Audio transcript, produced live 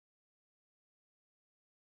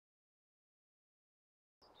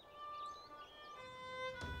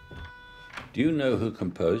Do you know who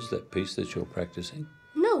composed that piece that you're practicing?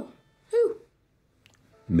 No. Who?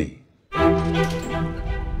 Me.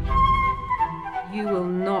 You will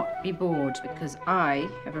not be bored because I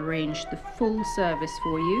have arranged the full service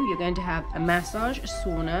for you. You're going to have a massage, a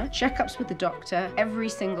sauna, checkups with the doctor every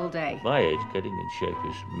single day. My age, getting in shape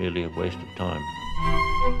is merely a waste of time.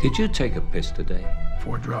 Did you take a piss today?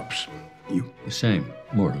 4 drops. You? The same,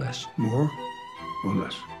 more or less. More or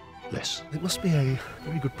less? Less. It must be a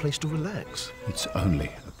very good place to relax. It's only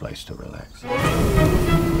a place to relax.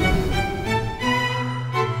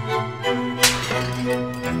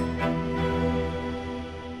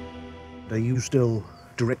 Are you still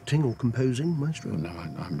directing or composing, Maestro? No,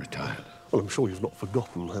 I'm retired. Well, I'm sure you've not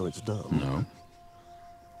forgotten how it's done. No.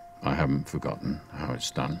 I haven't forgotten how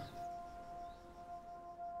it's done.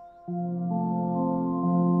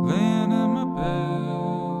 Laying in my bed,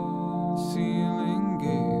 ceiling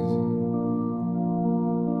gazing.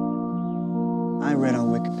 I read on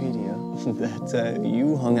Wikipedia that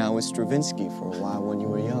you hung out with Stravinsky for a while when you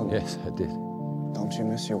were young. Yes, I did. Don't you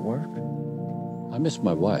miss your work? I miss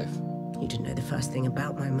my wife. You didn't know the first thing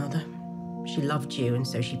about my mother. She loved you, and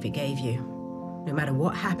so she forgave you. No matter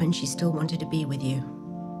what happened, she still wanted to be with you.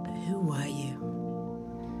 But who were you?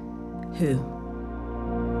 Who?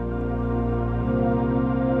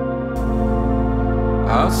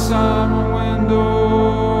 Outside my window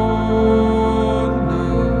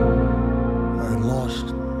tonight. I lost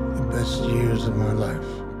the best years of my life.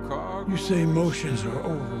 You say emotions are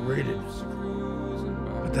overrated,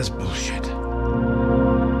 but that's bullshit.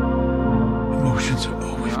 Emotions are